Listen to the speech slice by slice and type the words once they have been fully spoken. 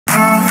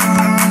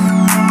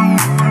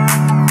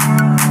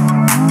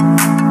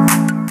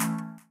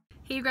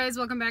guys,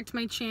 welcome back to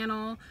my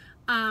channel.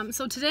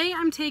 So today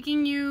I'm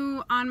taking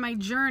you on my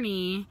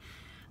journey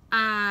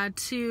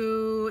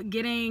to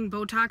getting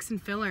Botox and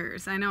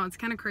fillers. I know, it's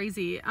kind of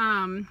crazy.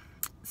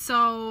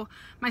 So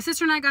my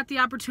sister and I got the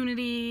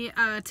opportunity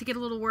to get a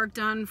little work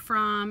done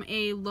from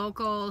a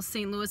local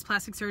St. Louis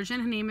plastic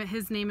surgeon.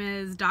 His name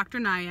is Dr.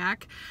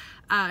 Nayak.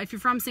 If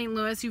you're from St.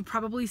 Louis, you've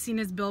probably seen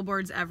his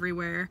billboards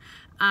everywhere.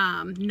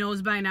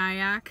 Nose by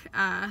Nayak.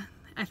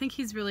 I think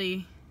he's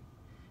really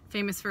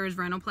famous for his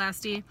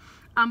rhinoplasty.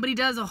 But he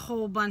does a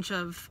whole bunch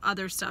of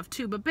other stuff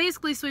too. But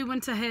basically, so we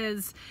went to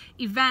his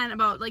event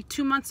about like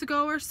 2 months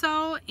ago or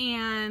so,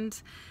 and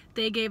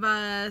they gave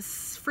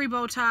us free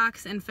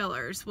Botox and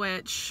fillers,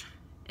 which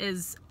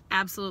is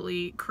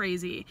absolutely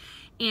crazy.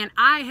 And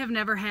I have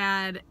never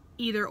had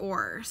either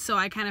or, so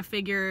I kind of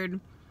figured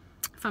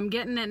if I'm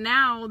getting it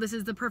now, this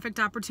is the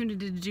perfect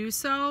opportunity to do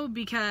so,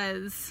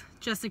 because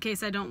just in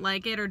case I don't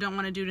like it or don't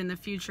want to do it in the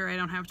future, I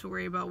don't have to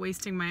worry about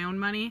wasting my own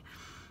money.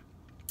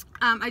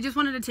 I just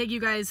wanted to take you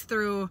guys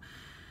through,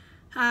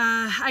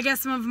 I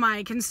guess, some of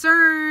my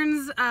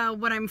concerns,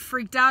 what I'm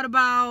freaked out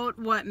about,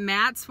 what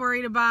Matt's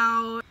worried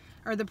about,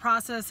 or the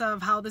process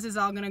of how this is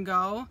all going to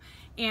go,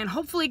 and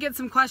hopefully get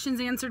some questions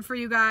answered for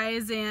you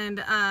guys, and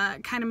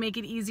kind of make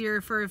it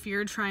easier for if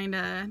you're trying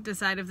to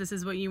decide if this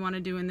is what you want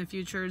to do in the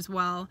future as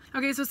well.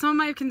 Okay, so some of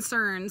my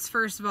concerns,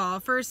 first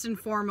and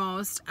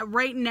foremost,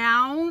 right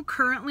now,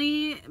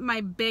 currently,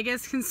 my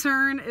biggest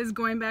concern is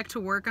going back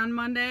to work on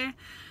Monday.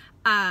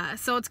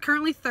 So it's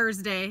currently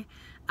Thursday.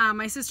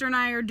 My sister and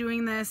I are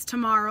doing this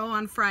tomorrow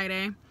on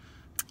Friday.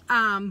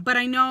 But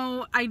I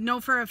know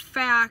for a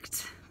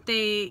fact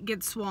they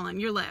get swollen,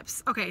 your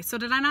lips. Okay, so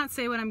did I not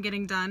say what I'm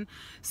getting done?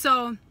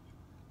 So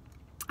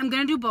I'm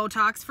gonna do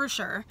Botox for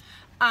sure.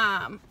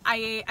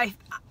 I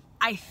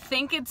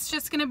think it's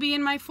just gonna be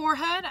in my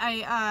forehead.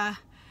 I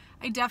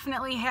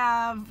definitely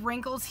have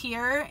wrinkles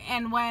here,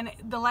 and when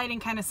the lighting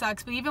kind of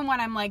sucks, but even when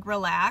I'm like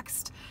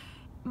relaxed,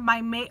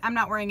 I'm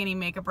not wearing any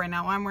makeup right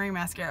now. I'm wearing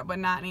mascara, but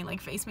not any like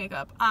face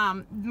makeup.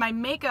 My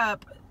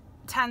makeup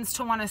tends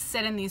to want to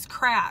sit in these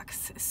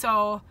cracks.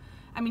 So,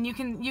 I mean, you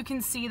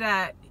can see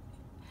that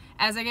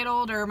as I get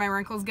older, my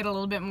wrinkles get a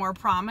little bit more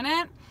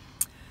prominent.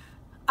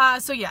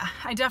 So yeah,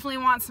 I definitely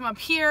want some up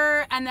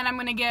here, and then I'm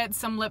gonna get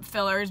some lip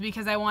fillers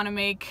because I want to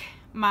make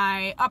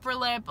my upper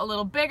lip a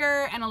little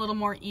bigger and a little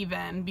more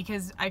even,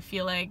 because I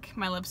feel like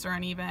my lips are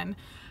uneven.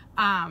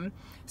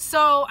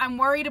 So I'm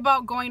worried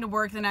about going to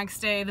work the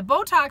next day. The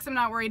Botox I'm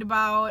not worried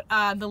about,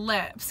 the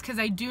lips, because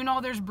I do know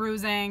there's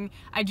bruising,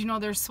 I do know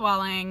there's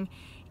swelling,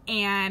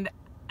 and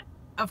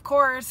of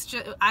course,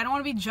 I don't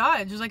want to be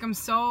judged. Like, I'm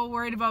so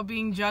worried about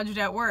being judged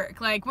at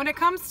work. Like, when it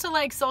comes to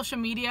like social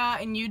media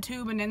and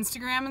YouTube and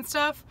Instagram and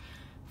stuff,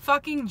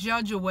 fucking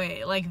judge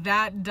away. Like,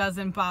 that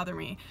doesn't bother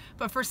me.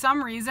 But for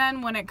some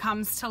reason, when it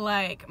comes to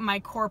like my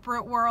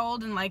corporate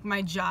world and like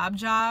my job,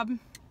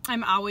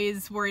 I'm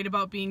always worried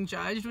about being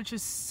judged, which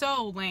is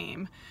so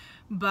lame,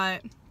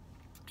 but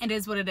it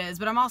is what it is.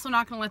 But I'm also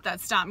not going to let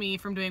that stop me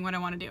from doing what I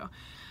want to do.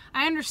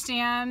 I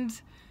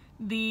understand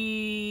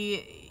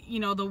the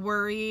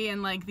worry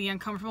and like the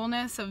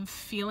uncomfortableness of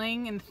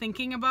feeling and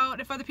thinking about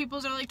if other people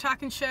are like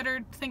talking shit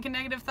or thinking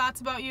negative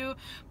thoughts about you,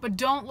 but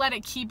don't let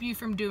it keep you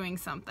from doing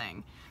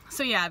something.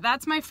 So yeah,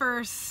 that's my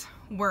first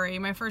worry.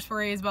 My first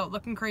worry is about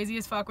looking crazy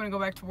as fuck when I go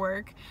back to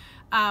work.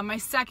 My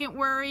second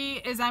worry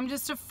is I'm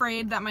just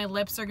afraid that my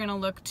lips are gonna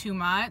look too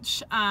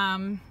much.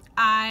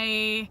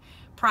 I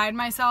pride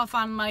myself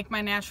on like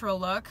my natural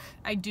look.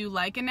 I do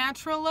like a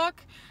natural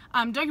look.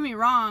 Don't get me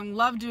wrong,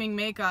 love doing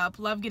makeup,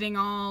 love getting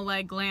all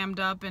like glammed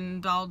up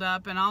and dolled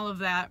up and all of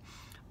that,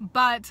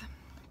 but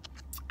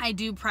I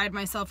do pride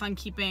myself on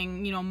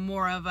keeping, you know,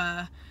 more of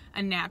a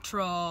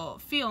natural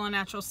feel, a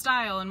natural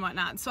style and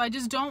whatnot. So I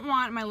just don't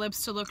want my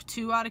lips to look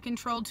too out of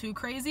control, too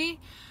crazy.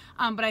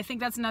 But I think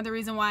that's another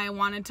reason why I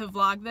wanted to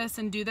vlog this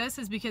and do this,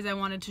 is because I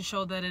wanted to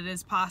show that it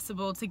is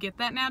possible to get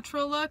that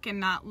natural look and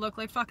not look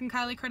like fucking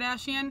Kylie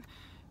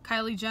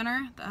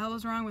Jenner. The hell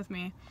is wrong with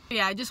me?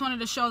 Yeah, I just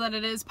wanted to show that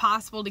it is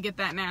possible to get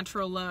that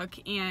natural look,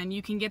 and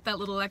you can get that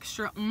little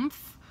extra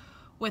oomph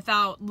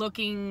without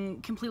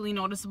looking completely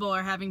noticeable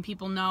or having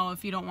people know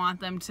if you don't want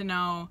them to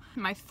know.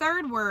 My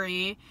third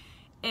worry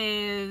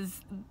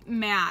is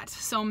Matt.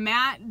 So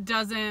Matt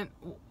doesn't,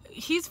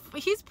 he's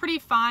pretty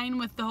fine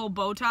with the whole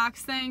Botox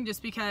thing,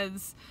 just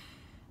because,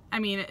 I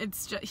mean,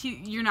 it's just,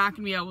 you're not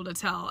gonna be able to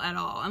tell at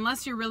all.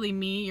 Unless you're really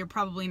me, you're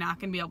probably not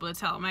gonna be able to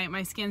tell.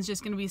 My skin's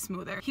just gonna be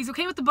smoother. He's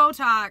okay with the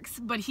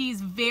Botox, but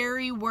he's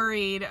very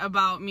worried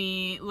about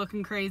me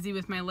looking crazy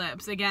with my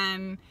lips.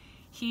 Again,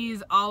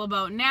 he's all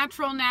about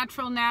natural,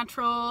 natural,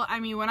 natural. I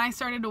mean, when I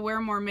started to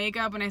wear more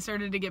makeup, when I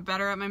started to get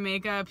better at my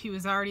makeup, he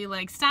was already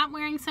like, stop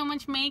wearing so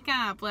much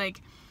makeup.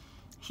 Like,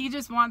 he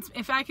just wants,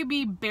 if I could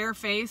be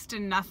barefaced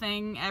and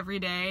nothing every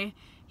day,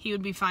 he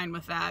would be fine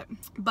with that.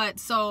 But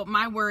so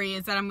my worry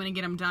is that I'm gonna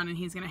get him done and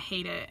he's gonna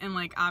hate it. And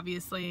like,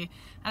 obviously,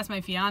 that's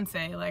my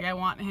fiance. Like, I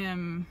want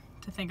him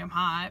to think I'm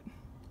hot,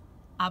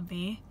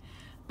 obvi.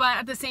 But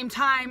at the same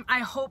time, I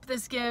hope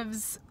this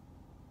gives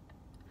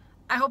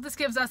I hope this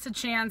gives us a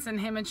chance and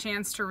him a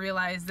chance to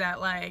realize that,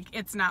 like,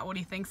 it's not what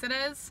he thinks it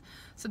is.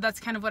 So that's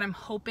kind of what I'm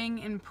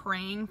hoping and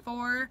praying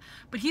for.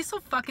 But he's so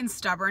fucking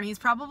stubborn. He's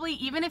probably,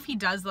 even if he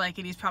does like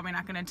it, he's probably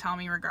not going to tell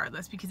me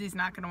regardless, because he's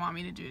not going to want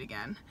me to do it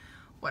again.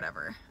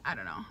 Whatever. I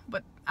don't know.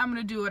 But I'm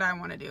going to do what I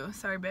want to do.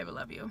 Sorry, babe. I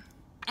love you.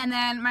 And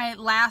then my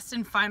last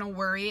and final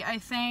worry, I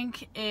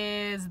think,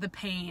 is the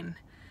pain.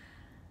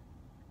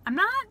 I'm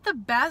not the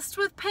best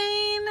with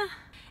pain.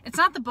 It's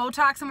not the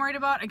Botox I'm worried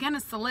about. Again,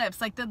 it's the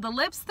lips. Like, the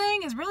lips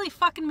thing is really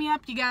fucking me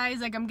up, you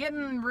guys. Like, I'm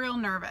getting real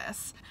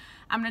nervous.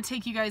 I'm going to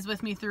take you guys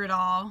with me through it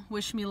all.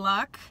 Wish me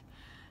luck.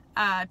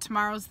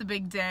 Tomorrow's the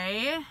big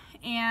day.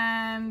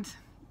 And,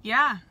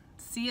 yeah,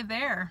 see you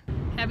there.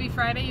 Happy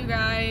Friday, you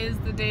guys.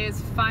 The day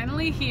is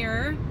finally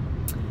here.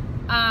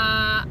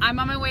 I'm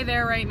on my way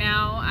there right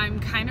now. I'm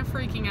kind of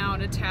freaking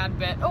out a tad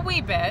bit. A wee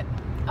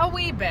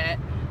bit.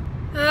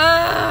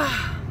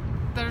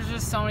 There's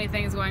just so many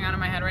things going on in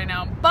my head right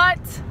now, but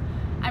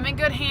I'm in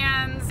good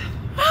hands.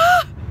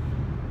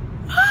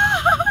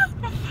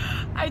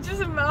 I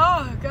just,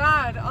 oh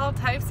God, all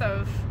types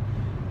of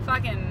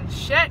fucking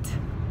shit.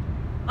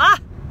 Ah!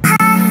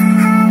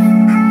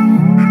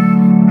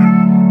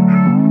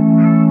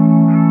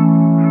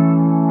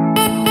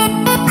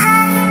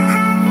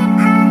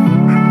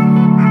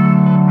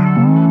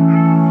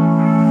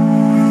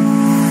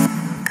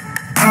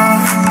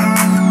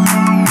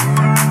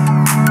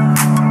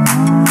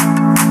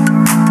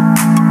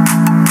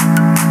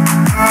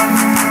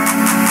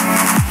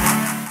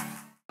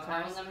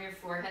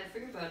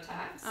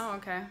 Oh,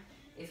 okay.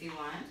 If you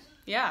want.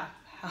 Yeah.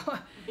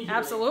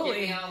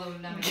 Absolutely. Give me all the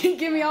numbing.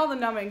 Give me all the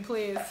numbing,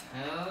 please.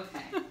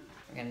 Okay.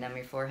 We're gonna numb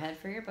your forehead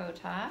for your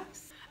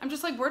Botox. I'm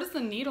just like, where does the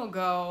needle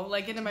go?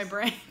 Like, into my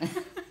brain?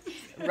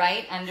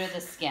 Right under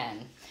the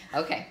skin.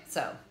 Okay,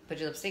 so put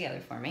your lips together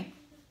for me.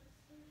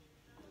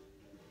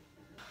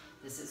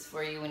 This is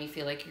for you when you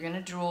feel like you're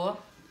gonna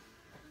drool.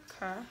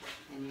 Okay.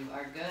 And you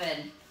are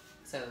good.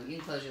 So you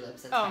can close your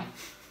lips, that's fine.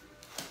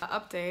 Fine.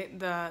 Update,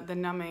 the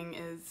numbing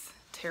is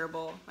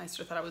terrible. My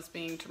sister thought I was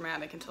being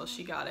dramatic until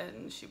she got it,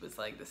 and she was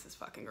like, this is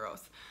fucking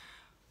gross.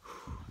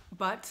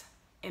 But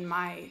in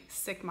my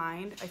sick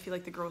mind, I feel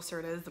like the grosser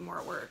it is, the more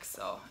it works,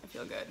 so I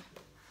feel good.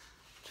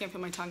 Can't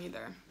feel my tongue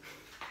either.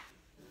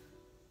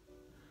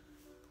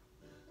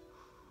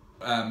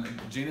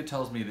 Gina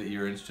tells me that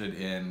you're interested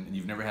in,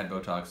 you've never had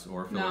Botox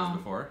or fillers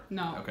before?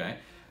 No. Okay.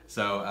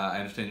 So I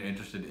understand you're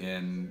interested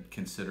in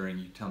considering,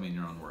 you tell me in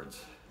your own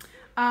words.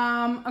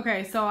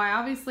 Okay, so I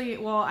obviously,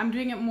 well, I'm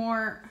doing it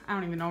more, I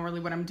don't even know really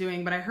what I'm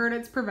doing, but I heard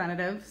it's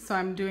preventative, so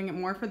I'm doing it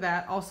more for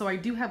that. Also, I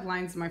do have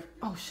lines in my,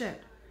 oh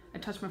shit, I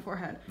touched my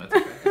forehead. That's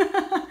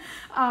okay.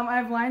 I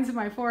have lines in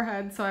my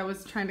forehead, so I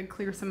was trying to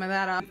clear some of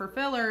that up. For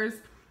fillers,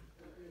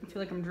 I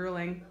feel like I'm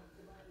drooling.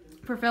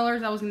 For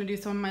fillers, I was going to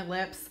do some of my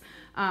lips,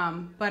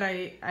 but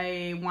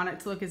I want it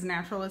to look as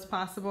natural as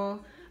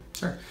possible.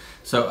 Sure.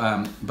 So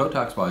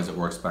Botox-wise, it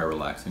works by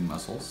relaxing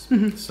muscles.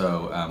 Mm-hmm.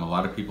 So a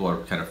lot of people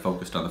are kind of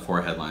focused on the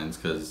forehead lines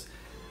because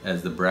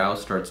as the brow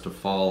starts to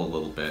fall a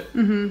little bit,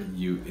 mm-hmm.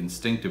 you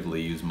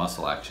instinctively use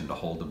muscle action to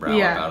hold the brow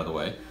up out of the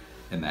way,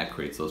 and that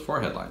creates those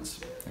forehead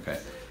lines. Okay.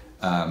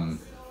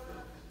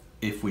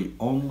 If we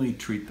only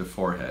treat the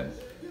forehead,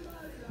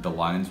 the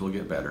lines will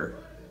get better,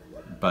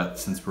 but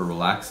since we're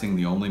relaxing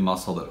the only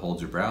muscle that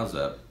holds your brows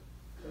up,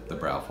 the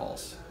brow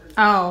falls.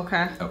 Oh,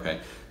 okay.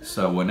 Okay,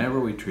 so whenever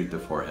we treat the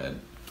forehead,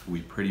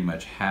 we pretty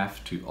much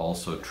have to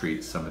also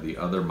treat some of the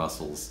other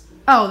muscles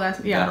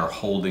that are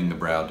holding the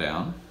brow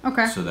down.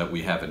 Okay. So that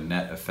we have a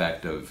net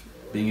effect of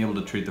being able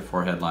to treat the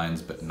forehead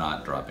lines but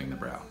not dropping the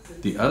brow.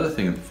 The other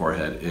thing with the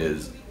forehead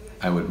is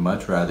I would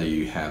much rather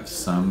you have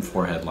some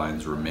forehead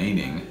lines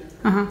remaining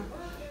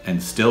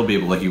and still be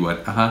able, like you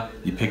went,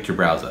 you picked your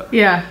brows up.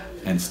 Yeah.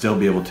 And still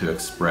be able to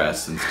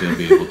express and still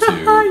be able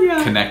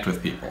to connect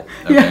with people.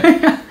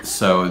 Okay?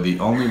 So the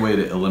only way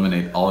to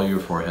eliminate all your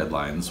forehead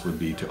lines would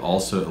be to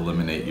also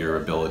eliminate your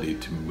ability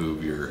to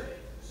move your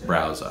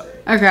brows up.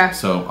 Okay.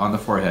 So on the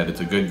forehead,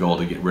 it's a good goal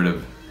to get rid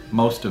of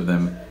most of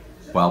them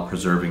while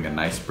preserving a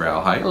nice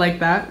brow height. I like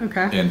that.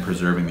 Okay. And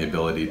preserving the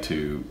ability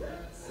to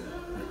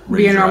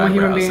be a normal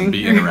human being and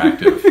be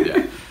interactive.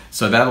 Yeah.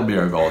 So that'll be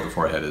our goal with the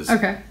forehead is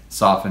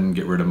soften,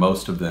 get rid of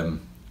most of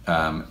them.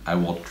 I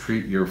will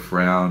treat your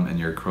frown and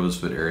your crow's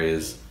foot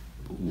areas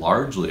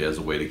largely as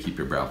a way to keep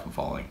your brow from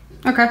falling.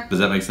 Okay. Does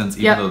that make sense?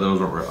 Even though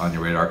those are on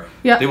your radar,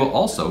 they will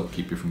also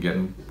keep you from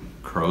getting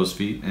crow's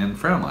feet and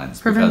frown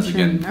lines. Because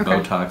again,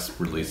 Botox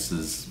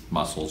releases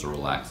muscles or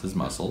relaxes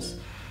muscles.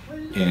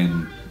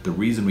 And the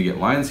reason we get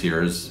lines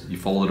here is you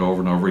fold it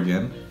over and over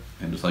again,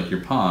 and just like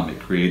your palm, it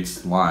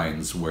creates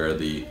lines where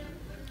the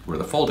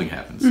folding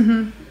happens.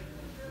 Mm-hmm.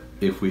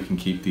 If we can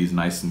keep these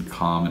nice and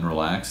calm and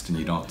relaxed and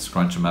you don't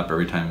scrunch them up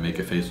every time you make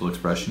a facial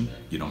expression,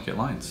 you don't get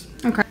lines.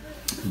 Okay.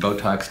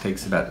 Botox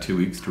takes about 2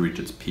 weeks to reach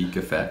its peak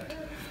effect.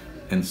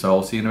 And so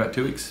I'll see you in about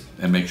 2 weeks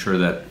and make sure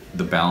that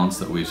the balance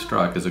that we've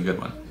struck is a good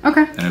one.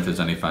 Okay. And if there's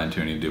any fine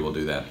tuning to do, we'll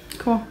do that.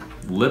 Cool.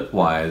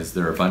 Lip-wise,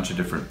 there are a bunch of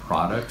different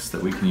products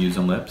that we can use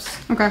on lips.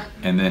 Okay.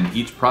 And then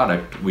each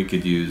product we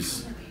could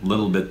use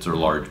little bits or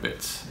large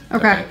bits.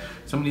 Okay.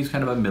 So I'm gonna use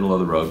kind of a middle of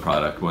the road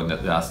product, one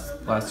that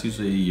lasts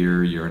usually a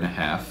year and a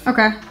half.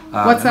 Okay.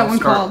 What's that one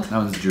called? That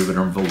one's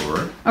Juvederm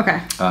Velour.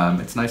 Okay.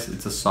 It's nice.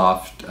 It's a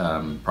soft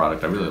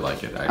product. I really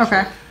like it, actually.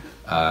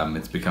 Okay.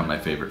 It's become my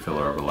favorite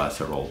filler over the last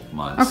several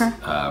months.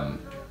 Okay.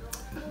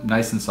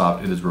 Nice and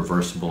soft. It is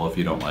reversible if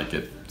you don't like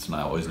it. It's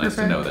not always nice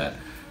to know that.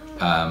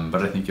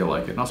 But I think you'll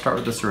like it. And I'll start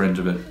with the syringe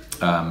of it.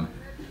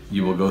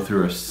 You will go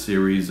through a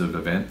series of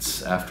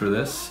events after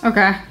this.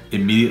 Okay.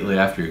 Immediately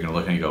after, you're going to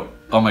look and you go,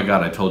 oh my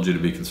God, I told you to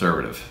be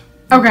conservative.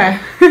 Okay.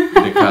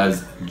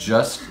 Because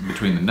just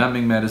between the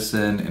numbing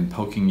medicine and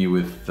poking you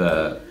with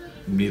the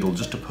needle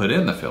just to put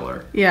in the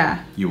filler,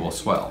 yeah, you will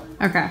swell.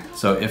 Okay.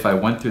 So if I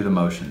went through the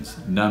motions,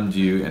 numbed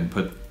you, and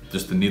put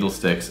just the needle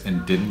sticks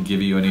and didn't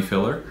give you any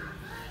filler,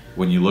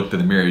 when you looked in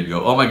the mirror, you'd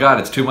go, oh my God,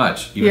 it's too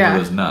much, even though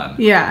there's none.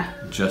 Yeah.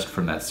 Just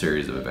from that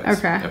series of events.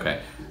 Okay.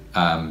 Okay.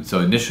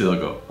 So initially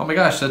they'll go, oh my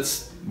gosh,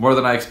 that's more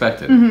than I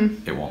expected.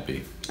 It won't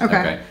be.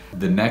 Okay.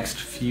 The next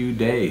few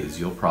days,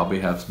 you'll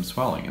probably have some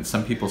swelling. And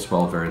some people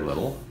swell very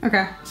little.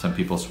 Okay. Some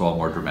people swell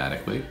more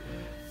dramatically.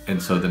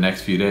 And so the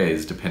next few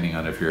days, depending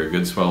on if you're a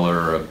good sweller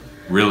or a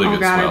really good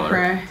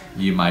sweller,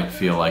 you might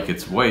feel like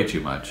it's way too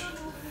much.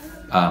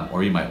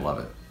 Or you might love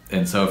it.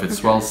 And so if it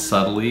swells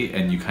subtly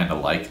and you kind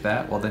of like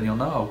that, well then you'll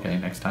know, okay,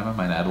 next time I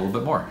might add a little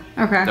bit more.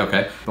 Okay.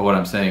 Okay. But what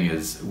I'm saying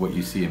is what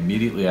you see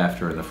immediately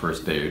after in the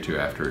first day or two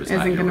after is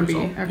not your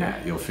result. Okay.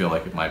 Yeah, you'll feel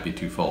like it might be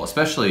too full,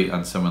 especially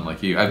on someone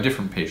like you. I have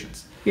different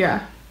patients.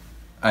 Yeah.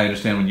 I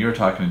understand when you were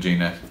talking to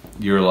Gina,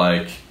 you're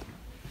like,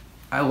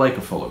 I like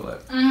a fuller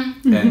lip.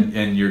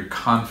 And you're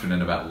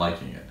confident about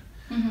liking it.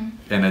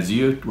 And as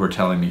you were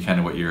telling me kind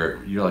of what you're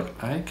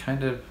like, I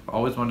kind of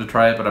always wanted to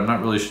try it, but I'm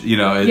not really sure, you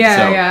know.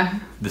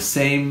 The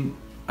same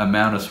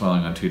amount of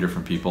swelling on two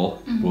different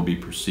people will be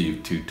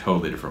perceived two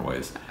totally different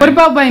ways. What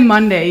about by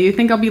Monday? You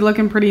think I'll be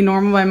looking pretty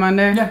normal by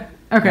Monday? Yeah.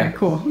 Okay,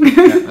 cool.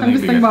 Yeah, I'm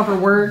just thinking about for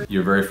work.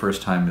 Your very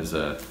first time is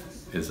a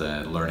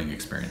learning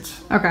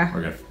experience. Okay.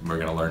 We're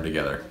gonna learn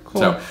together.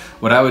 Cool. So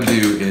what I would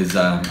do is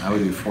I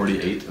would do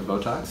 48 of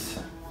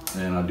Botox,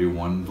 and I'll do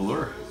 1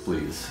 velour,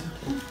 please.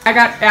 I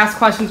got asked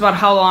questions about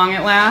how long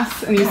it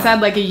lasts, and you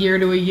said like a year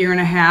to a year and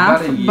a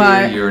half.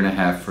 About a year and a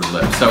half for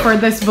lips. So for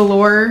this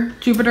velour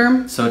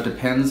Juvederm? So it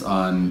depends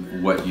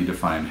on what you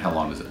define. How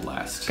long does it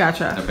last?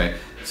 Gotcha. Okay.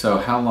 So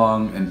how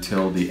long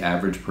until the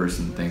average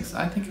person thinks,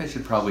 I think I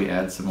should probably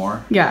add some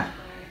more? Yeah.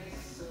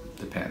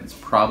 Depends.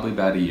 Probably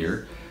about a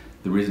year.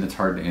 The reason it's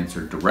hard to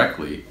answer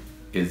directly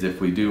is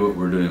if we do what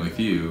we're doing with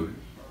you,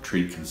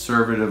 treat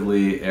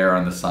conservatively, err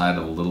on the side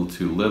of a little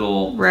too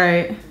little.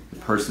 Right. The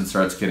person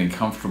starts getting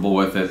comfortable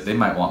with it, they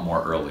might want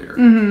more earlier.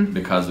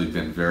 Because we've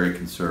been very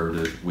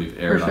conservative, we've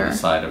erred on the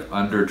side of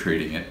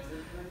under-treating it,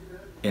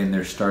 and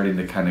they're starting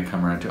to kind of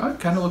come around to, oh, it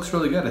kind of looks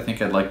really good. I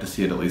think I'd like to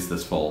see it at least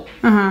this full.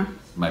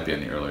 Might be on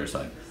the earlier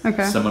side.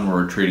 Okay. Someone where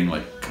we're treating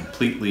like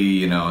completely,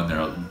 you know,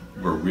 and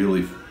we're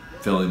really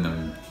filling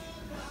them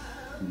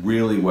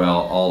really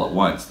well all at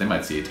once, they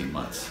might see 18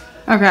 months.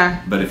 Okay.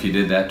 But if you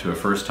did that to a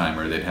first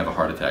timer, they'd have a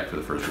heart attack for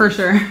the first For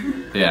sure.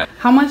 Yeah.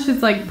 How much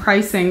is like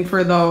pricing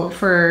for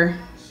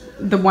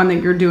the one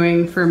that you're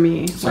doing for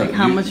me? So like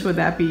how much would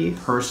that be?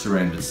 Per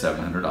syringe is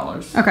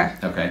 $700. Okay.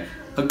 Okay.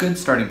 A good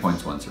starting point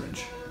is 1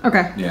 syringe.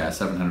 Okay. Yeah,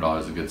 $700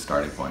 is a good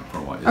starting point for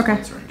one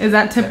syringe. Is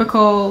that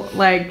typical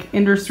like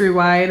industry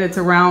wide? It's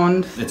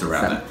around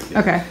that. Yeah.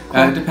 Okay. Cool.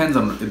 It depends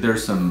on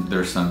there's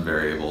some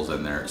variables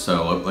in there.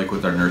 So like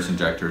with our nurse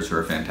injectors who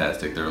are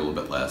fantastic, they're a little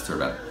bit less. They're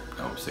about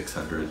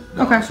 $600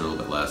 or a little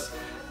bit less.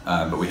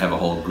 But we have a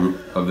whole group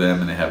of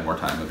them and they have more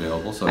time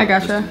available. So I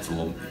gotcha. It's a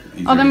little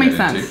easier that to makes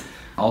get sense. into.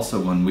 Also,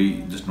 when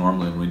we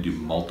do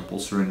multiple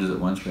syringes at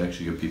once, we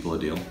actually give people a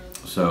deal.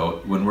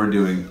 So when we're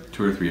doing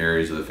 2 or 3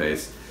 areas of the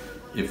face,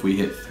 if we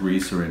hit 3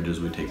 syringes,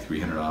 we take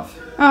 $300 off.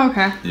 Oh,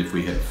 okay. If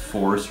we hit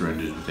 4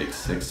 syringes, we take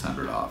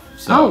 $600 off.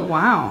 So, oh,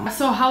 wow.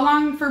 So how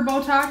long for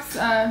Botox?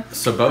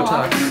 So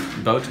Botox,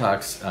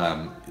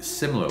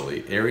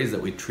 similarly, areas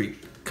that we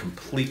treat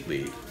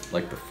completely,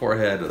 like the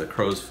forehead or the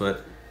crow's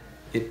foot,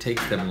 it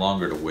takes them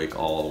longer to wake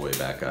all the way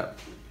back up.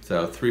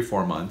 So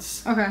 3-4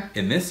 months. Okay.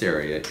 In this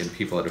area, in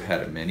people that have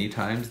had it many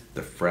times,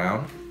 the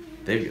frown,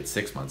 they get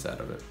 6 months out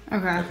of it.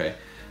 Okay. Okay.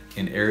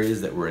 In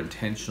areas that we're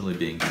intentionally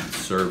being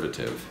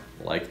conservative,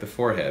 like the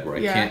forehead, where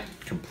I can't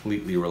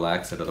completely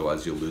relax it,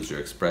 otherwise you'll lose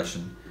your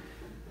expression.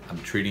 I'm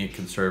treating it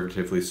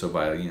conservatively, so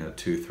by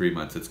 2-3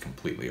 months, it's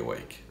completely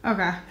awake.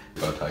 Okay.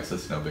 Botox,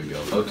 that's no big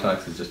deal.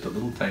 Botox is just a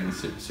little tiny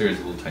series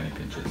of little tiny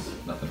pinches.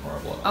 Nothing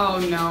horrible at all. Oh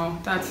no,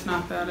 that's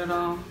not bad at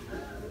all.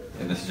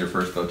 And this is your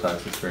first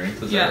Botox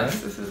experience, is that Yes,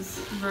 right? this is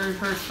very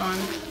first one.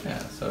 Yeah,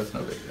 so it's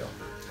no big deal.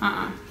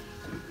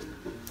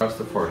 Across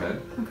the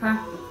forehead. Okay.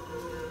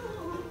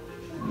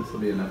 This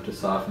will be enough to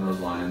soften those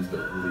lines,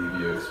 but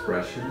leave you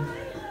expression.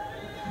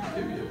 And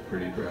give you a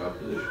pretty brow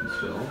position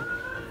still.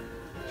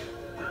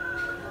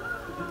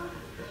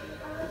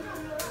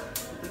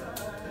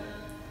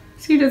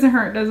 See, it doesn't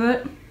hurt, does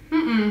it?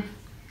 Mm-mm.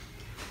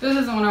 This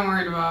isn't what I'm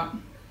worried about.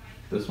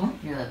 This one?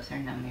 Your lips are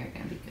numb, you're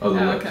gonna be good. Oh,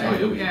 the lips. Okay. Oh,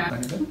 you'll be yeah.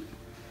 fine.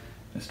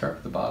 I start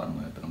with the bottom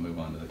lip and I'll move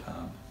on to the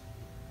top.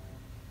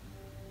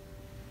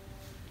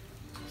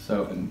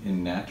 So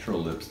in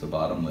natural lips, the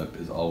bottom lip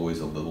is always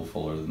a little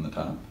fuller than the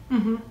top.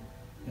 Mm-hmm.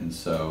 And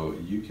so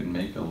you can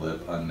make a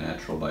lip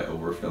unnatural by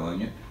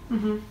overfilling it.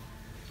 Mm-hmm.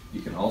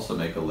 You can also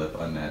make a lip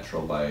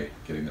unnatural by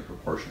getting the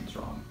proportions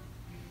wrong.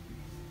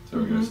 So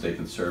we're going to stay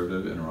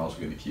conservative, and we're also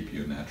going to keep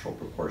you in natural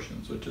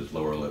proportions, which is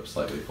lower lip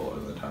slightly fuller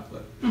than the top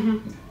lip.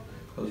 Mm-hmm. Okay.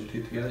 Close your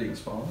teeth together, you can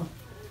swallow.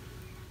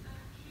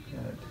 Yeah,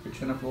 tip your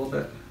chin up a little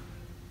bit.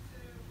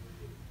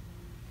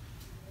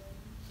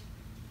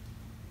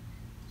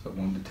 So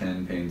 1 to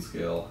 10 pain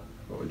scale,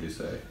 what would you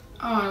say?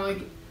 Oh,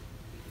 like,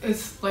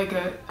 it's like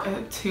a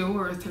 2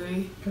 or a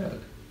 3.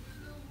 Good.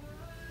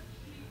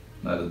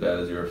 Not as bad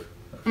as you were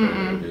afraid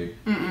it would be.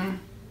 Mm-mm.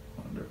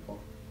 Wonderful.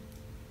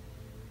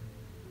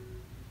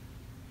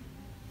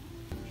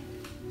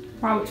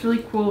 Wow, it's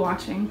really cool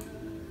watching.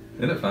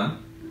 Isn't it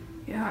fun?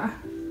 Yeah.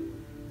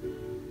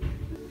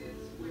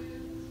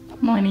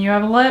 Melanie, you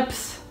have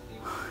lips.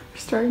 You're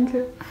starting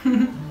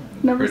to.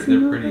 Never seen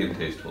They're pretty and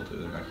tasteful too.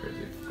 They're not crazy.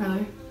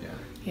 Really? Yeah.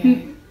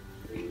 Yeah.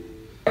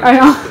 I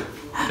know.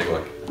 Take a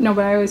look. No,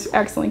 but I always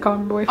accidentally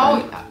called my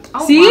boyfriend.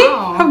 Oh, see?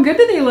 wow. How good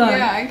do they look?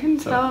 Yeah, I can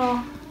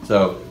tell.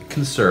 So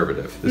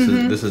conservative.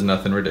 This is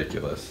nothing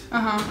ridiculous.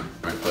 Right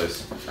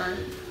place. Sorry.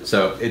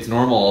 So it's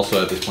normal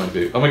also at this point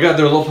to be, oh my god,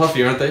 they're a little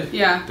puffy, aren't they?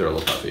 Yeah. They're a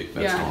little puffy.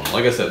 That's Yeah. normal.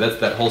 Like I said, that's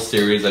that whole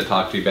series I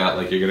talked to you about.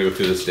 Like you're gonna go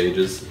through the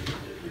stages.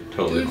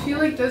 Totally. Do you normal. feel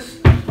like this,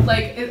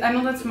 I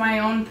know that's my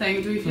own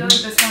thing. Do you feel like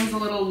this one's a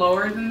little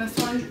lower than this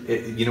one?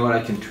 You know what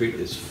I can treat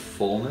is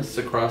fullness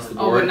across the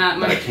Oh, board, but not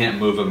but my- I can't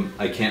move them.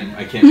 I can't.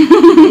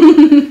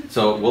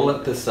 So we'll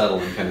let this settle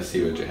and kind of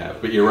see what you have.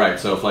 But you're right.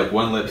 So if like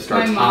one lip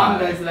starts My mom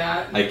high, does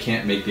that. I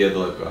can't make the other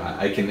lip go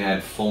high. I can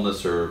add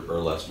fullness or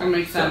less. That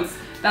makes So sense.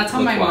 That's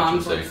how let's my watch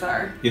mom's and see. lips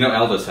are. You know,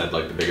 Elvis had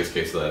like the biggest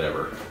case of that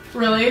ever.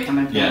 Really?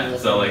 Yeah.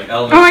 So like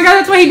Elvis. Oh my god,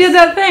 that's why he did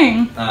that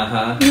thing. Uh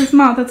huh. In his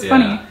mouth, that's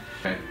funny.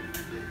 Okay.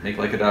 Make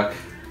like a duck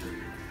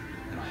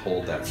and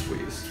hold that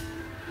squeeze.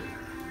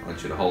 I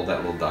want you to hold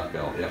that little duck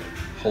belt. Yep.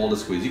 Hold a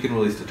squeeze. You can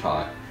release the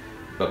taut,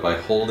 but by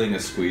holding a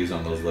squeeze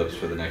on those lips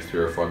for the next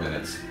 3 or 4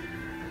 minutes,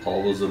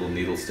 all those little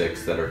needle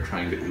sticks that are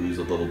trying to ooze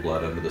a little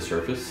blood under the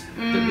surface,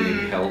 they're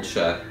being held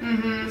shut,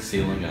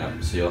 sealing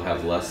up, so you'll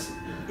have less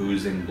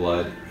oozing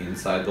blood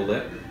inside the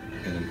lip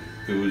and an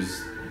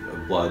ooze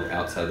of blood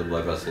outside the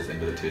blood vessels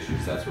into the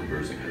tissues. That's what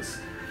bruising is.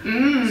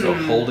 So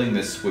holding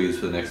this squeeze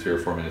for the next 3 or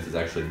 4 minutes is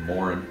actually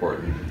more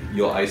important.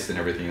 You'll ice and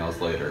everything else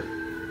later,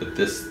 but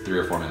this 3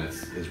 or 4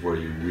 minutes is where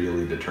you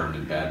really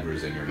determine bad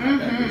bruising or not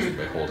bad bruising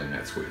by holding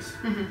that squeeze.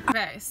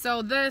 Okay,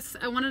 so this,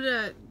 I wanted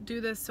to do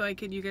this so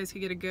you guys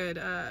could get a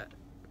good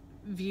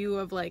view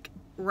of like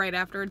right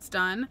after it's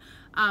done.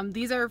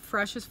 These are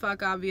fresh as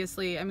fuck,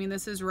 obviously. I mean,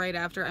 this is right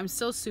after. I'm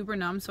still super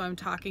numb, so I'm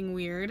talking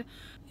weird.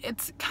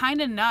 It's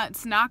kind of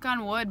nuts, knock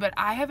on wood, but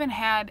I haven't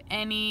had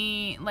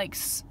any like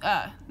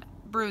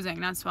bruising,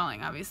 not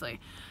swelling, obviously.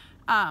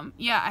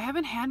 Yeah, I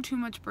haven't had too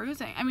much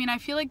bruising. I mean, I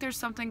feel like there's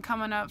something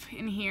coming up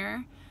in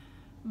here,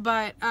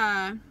 but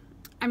I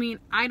mean,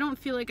 I don't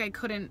feel like I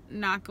couldn't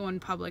not go in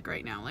public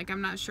right now. Like,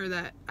 I'm not sure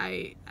that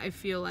I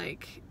feel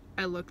like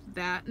I look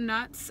that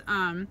nuts.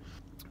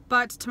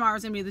 But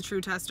tomorrow's gonna be the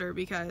true tester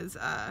because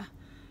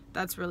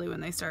that's really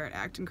when they start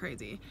acting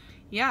crazy.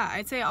 Yeah,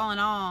 I'd say all in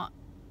all,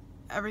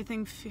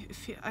 everything.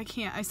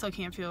 I still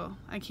can't feel.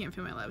 I can't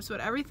feel my lips,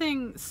 but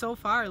everything so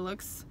far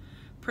looks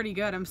pretty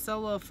good. I'm still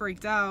a little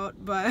freaked out,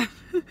 but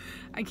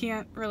I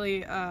can't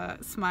really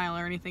smile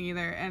or anything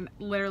either. And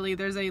literally,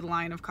 there's a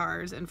line of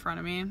cars in front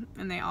of me,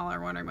 and they all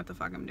are wondering what the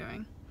fuck I'm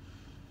doing.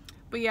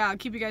 But yeah, I'll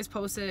keep you guys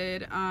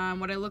posted on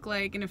what I look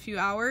like in a few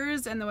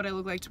hours, and then what I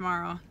look like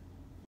tomorrow.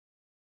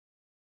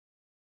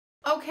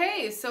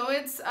 Okay, so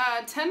it's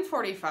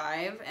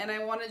 10:45, and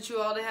I wanted you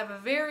all to have a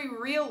very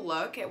real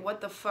look at what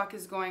the fuck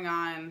is going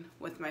on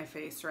with my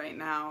face right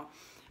now.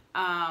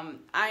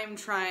 I'm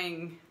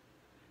trying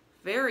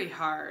very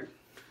hard.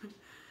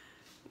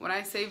 When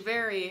I say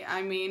very,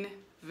 I mean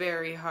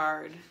very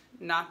hard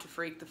not to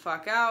freak the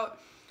fuck out,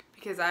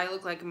 because I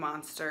look like a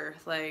monster.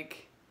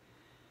 Like,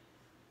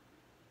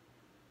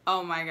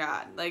 oh my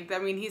god. Like, I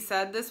mean, he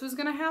said this was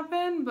gonna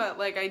happen, but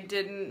like, I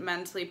didn't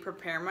mentally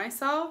prepare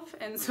myself,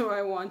 and so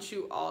I want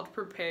you all to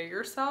prepare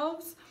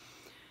yourselves.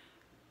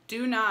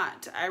 Do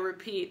not, I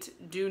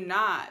repeat, do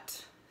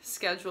not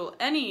schedule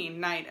any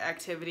night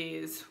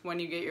activities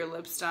when you get your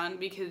lips done,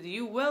 because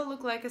you will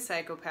look like a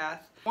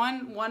psychopath.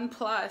 One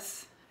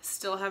plus,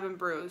 still haven't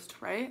bruised,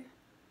 right?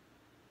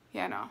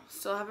 Yeah, no,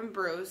 still haven't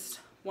bruised.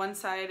 One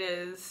side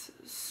is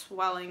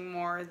swelling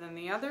more than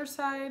the other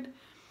side.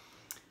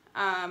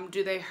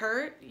 Do they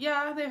hurt?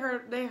 Yeah, they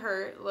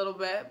hurt a little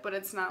bit, but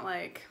it's not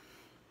like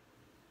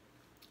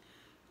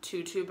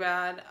too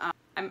bad.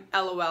 I'm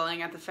LOLing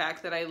at the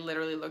fact that I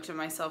literally looked at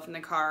myself in the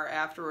car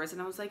afterwards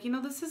and I was like, you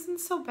know, this isn't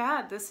so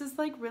bad. This is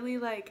like really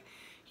like,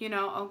 you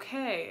know,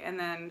 okay. And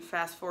then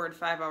fast forward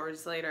 5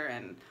 hours later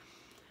and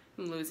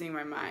I'm losing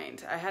my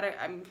mind. I had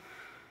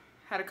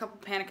a couple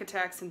panic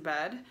attacks in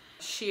bed.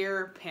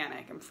 Sheer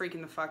panic. I'm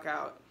freaking the fuck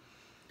out.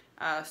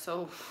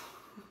 So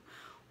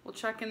we'll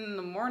check in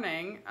the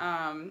morning.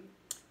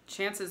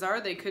 Chances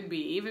are they could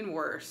be even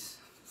worse.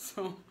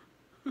 So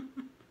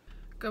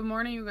Good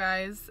morning, you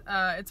guys.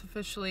 It's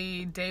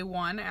officially day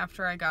 1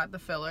 after I got the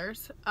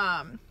fillers.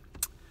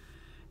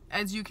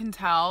 As you can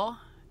tell,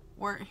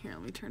 here,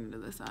 let me turn into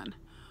this on.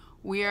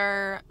 We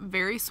are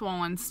very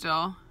swollen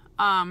still.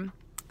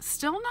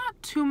 Still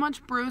not too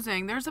much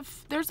bruising. There's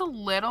a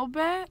little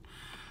bit,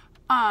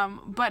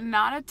 but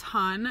not a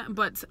ton,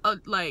 but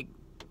like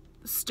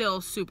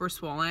still super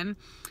swollen.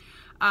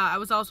 I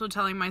was also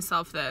telling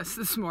myself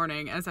this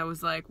morning as I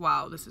was like,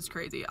 wow, this is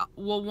crazy.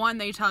 Well, one,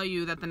 they tell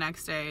you that the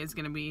next day is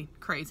going to be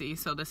crazy,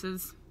 so this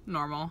is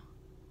normal,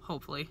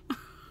 hopefully.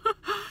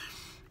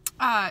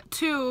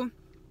 2,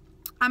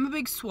 I'm a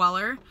big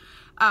sweller.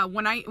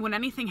 When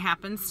anything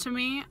happens to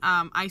me,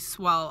 I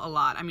swell a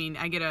lot. I mean,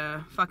 I get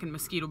a fucking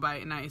mosquito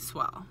bite and I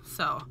swell.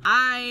 So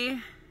I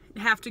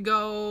have to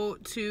go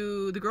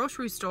to the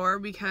grocery store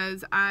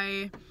because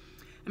I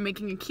am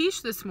making a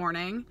quiche this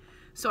morning.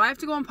 So I have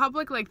to go in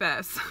public like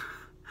this.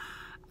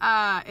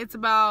 It's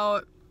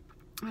about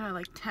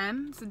like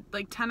 10. It's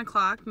like 10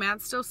 o'clock.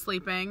 Matt's still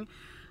sleeping.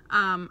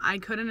 I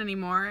couldn't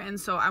anymore, and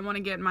so I want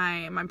to get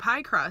my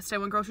pie crust. I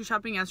went grocery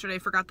shopping yesterday,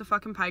 forgot the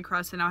fucking pie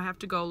crust, and now I have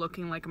to go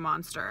looking like a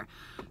monster.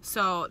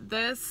 So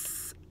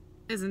this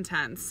is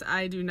intense.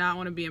 I do not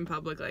want to be in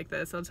public like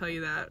this. I'll tell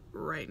you that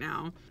right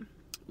now.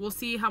 We'll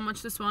see how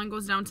much the swelling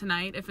goes down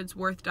tonight. If it's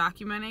worth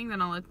documenting,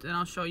 then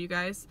I'll show you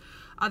guys.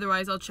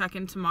 Otherwise, I'll check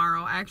in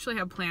tomorrow. I actually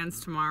have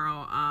plans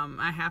tomorrow.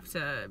 I have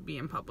to be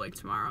in public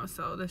tomorrow,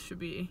 so this should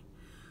be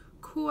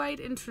quite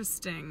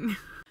interesting.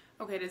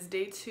 Okay, it is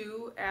day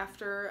 2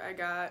 after I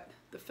got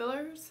the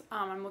fillers.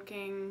 I'm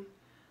looking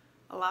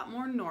a lot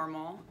more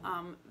normal.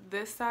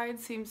 This side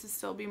seems to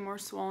still be more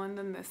swollen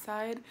than this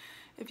side.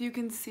 If you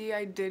can see,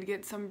 I did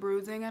get some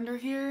bruising under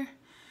here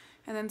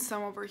and then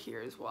some over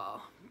here as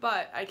well.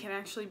 But I can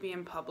actually be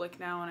in public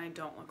now and I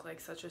don't look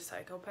like such a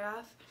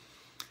psychopath.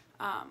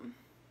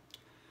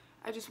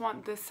 I just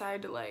want this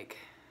side to like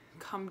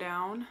come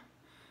down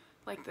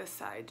like this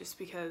side just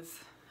because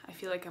I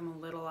feel like I'm a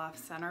little off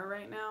center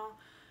right now.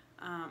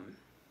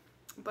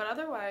 But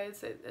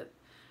otherwise,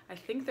 I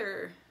think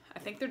they're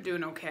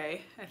doing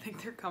okay. I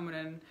think they're coming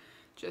in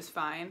just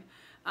fine.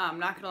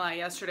 Not gonna lie,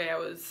 yesterday I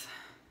was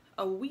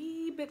a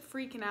wee bit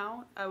freaking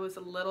out. I was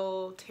a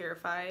little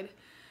terrified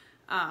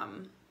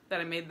that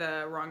I made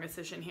the wrong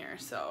decision here.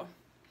 So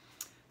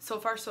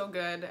far so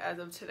good as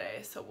of today,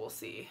 so we'll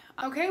see.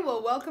 Okay,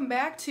 well, welcome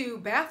back to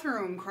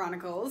Bathroom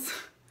Chronicles.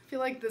 I feel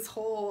like this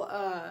whole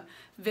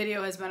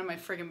video has been in my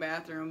friggin'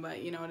 bathroom,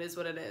 but you know, it is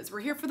what it is. We're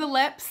here for the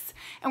lips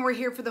and we're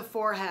here for the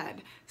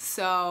forehead,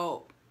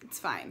 so it's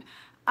fine.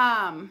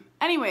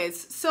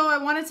 Anyways, so I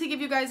wanted to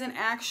give you guys an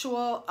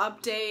actual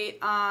update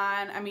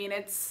on, I mean,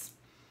 it's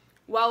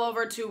well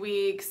over 2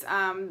 weeks.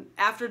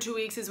 After 2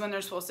 weeks is when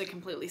they're supposed to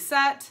completely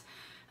set.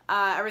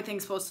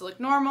 Everything's supposed to look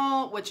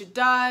normal, which it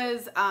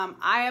does.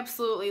 I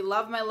absolutely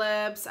love my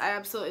lips. I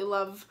absolutely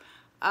love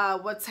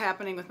what's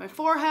happening with my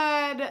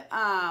forehead.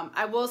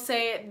 I will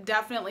say it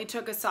definitely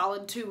took a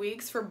solid 2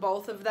 weeks for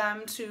both of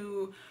them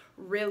to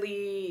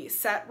really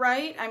set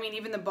right. I mean,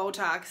 even the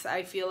Botox,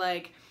 I feel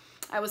like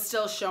I was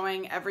still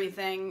showing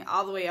everything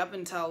all the way up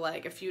until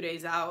like a few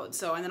days out.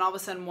 So, and then all of a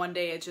sudden one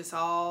day it just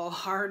all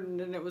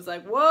hardened and it was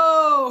like,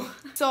 whoa.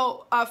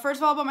 So first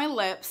of all, about my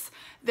lips,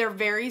 they're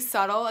very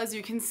subtle, as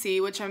you can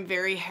see, which I'm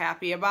very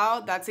happy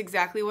about. That's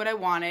exactly what I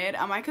wanted.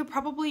 I could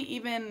probably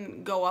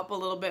even go up a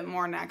little bit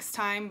more next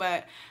time,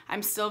 but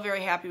I'm still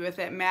very happy with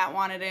it. Matt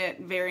wanted it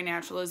very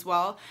natural as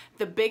well.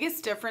 The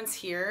biggest difference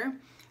here,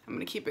 I'm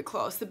gonna keep it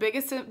close. The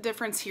biggest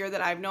difference here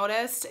that I've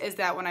noticed is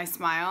that when I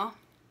smile,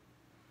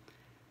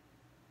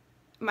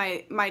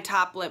 my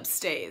top lip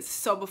stays.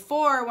 So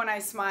before, when I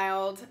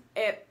smiled,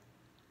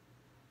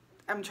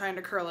 I'm trying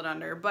to curl it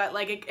under, but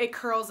like it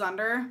curls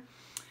under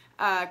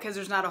because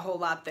there's not a whole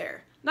lot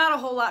there. Not a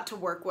whole lot to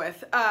work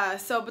with.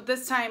 But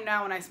this time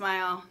now when I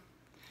smile,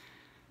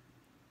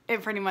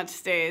 it pretty much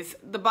stays.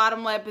 The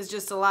bottom lip is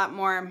just a lot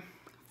more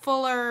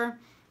fuller.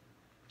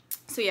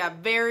 So yeah,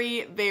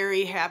 very,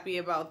 very happy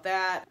about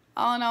that.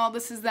 All in all,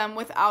 this is them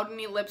without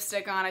any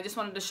lipstick on. I just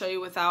wanted to show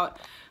you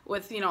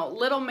with, you know,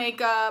 little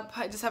makeup.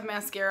 I just have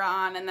mascara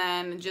on and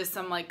then just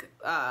some like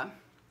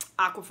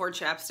Aquaphor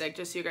chapstick,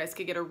 just so you guys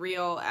could get a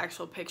real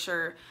actual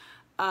picture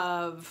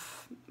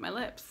of my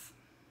lips.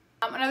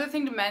 Another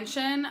thing to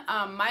mention,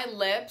 my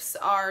lips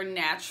are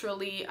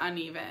naturally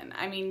uneven.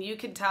 I mean, you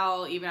could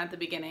tell even at the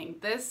beginning.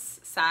 This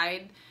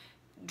side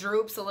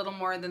droops a little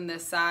more than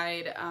this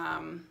side.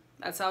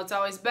 That's how it's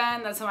always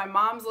been. That's how my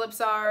mom's lips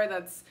are.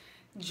 That's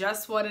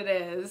just what it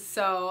is.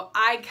 So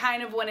I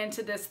kind of went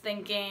into this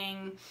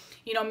thinking,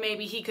 you know,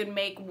 maybe he could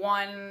make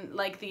one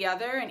like the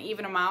other and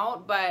even them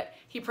out, but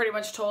he pretty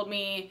much told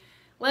me,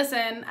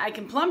 listen, I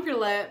can plump your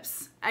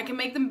lips, I can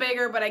make them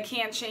bigger, but I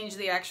can't change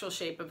the actual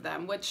shape of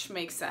them, which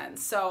makes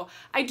sense. So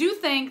I do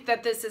think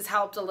that this has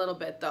helped a little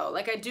bit though.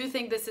 Like I do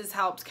think this has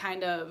helped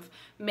kind of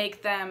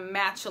make them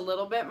match a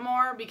little bit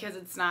more because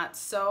it's not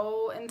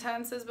so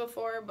intense as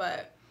before,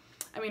 but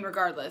I mean,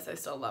 regardless, I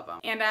still love them.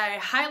 And I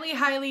highly,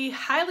 highly,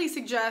 highly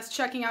suggest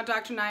checking out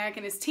Dr. Nayak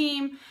and his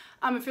team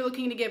if you're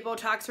looking to get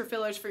Botox or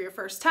fillers for your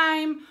first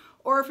time,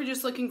 or if you're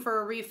just looking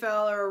for a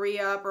refill or a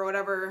re-up or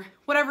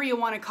whatever you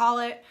want to call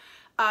it,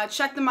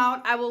 check them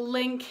out. I will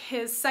link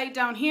his site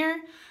down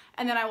here,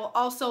 and then I will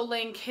also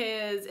link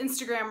his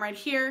Instagram right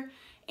here.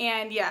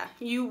 And yeah,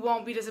 you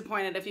won't be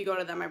disappointed if you go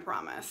to them, I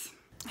promise.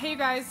 Hey you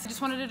guys,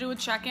 just wanted to do a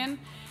check-in.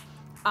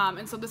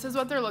 And so this is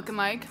what they're looking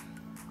like.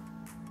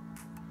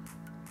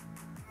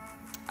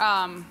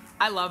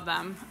 I love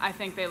them. I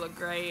think they look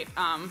great.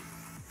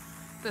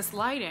 This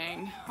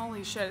lighting,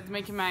 holy shit, it's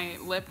making my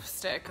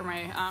lipstick or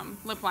my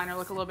lip liner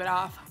look a little bit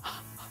off.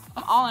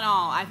 All in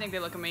all, I think they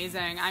look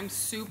amazing. I'm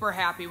super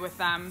happy with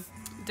them.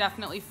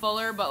 Definitely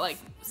fuller, but like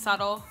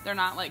subtle. They're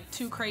not like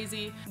too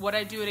crazy. Would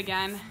I do it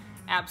again?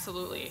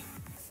 Absolutely.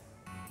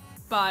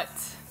 But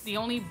the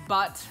only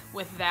but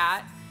with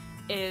that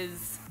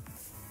is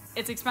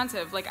it's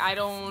expensive. Like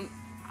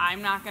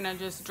I'm not gonna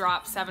just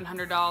drop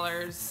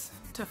 $700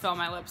 to fill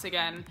my lips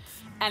again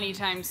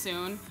anytime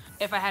soon.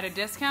 If I had a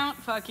discount,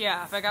 fuck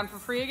yeah. If I got them for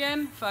free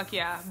again, fuck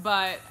yeah.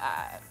 But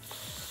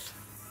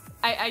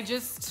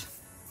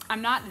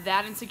I'm not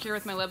that insecure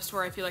with my lips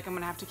where I feel like I'm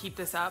gonna have to keep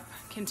this up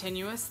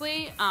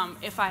continuously.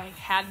 If I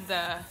had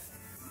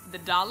the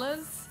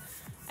dollars,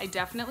 I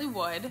definitely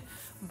would.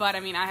 But I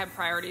mean, I have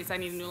priorities. I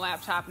need a new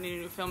laptop, I need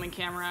a new filming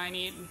camera, I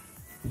need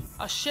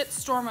a shit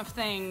storm of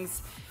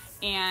things,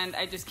 and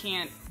I just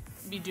can't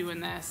be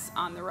doing this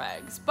on the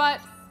regs. But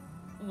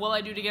will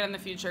I do it again in the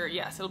future?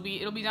 Yes, it'll be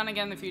done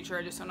again in the future.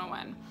 I just don't know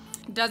when.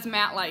 Does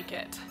Matt like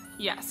it?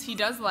 Yes, he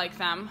does like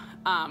them.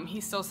 He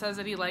still says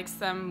that he likes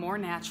them more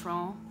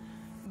natural,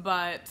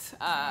 but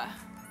I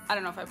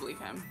don't know if I believe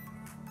him,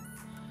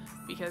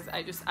 because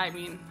I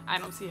mean, I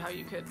don't see how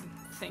you could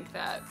think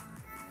that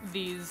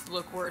these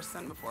look worse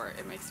than before.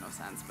 It makes no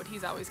sense. But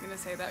he's always gonna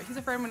say that. He's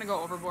afraid I'm gonna go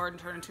overboard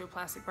and turn into a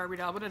plastic Barbie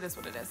doll, but it is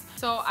what it is.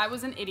 So I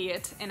was an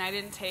idiot and I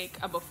didn't take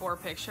a before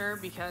picture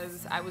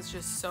because I was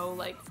just so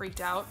like freaked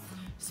out.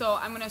 So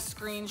I'm gonna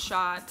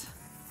screenshot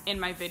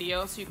in my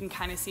video so you can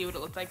kind of see what it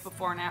looked like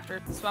before and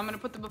after. So I'm gonna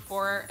put the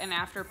before and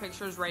after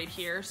pictures right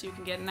here so you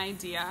can get an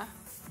idea.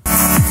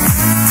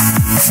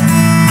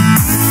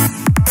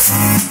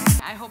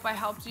 I hope I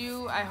helped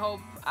you. I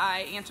hope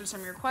I answered some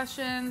of your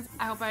questions.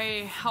 I hope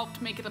I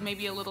helped make it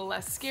maybe a little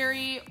less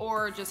scary,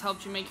 or just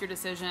helped you make your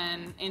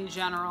decision in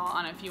general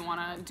on if you want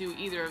to do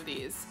either of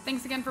these.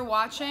 Thanks again for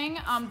watching.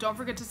 Don't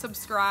forget to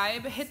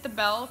subscribe. Hit the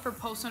bell for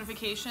post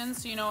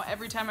notifications so you know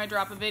every time I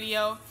drop a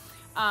video.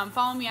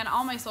 Follow me on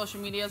all my social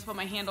medias. Put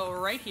my handle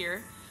right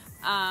here.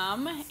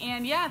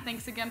 And yeah,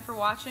 thanks again for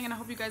watching, and I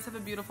hope you guys have a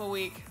beautiful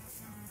week.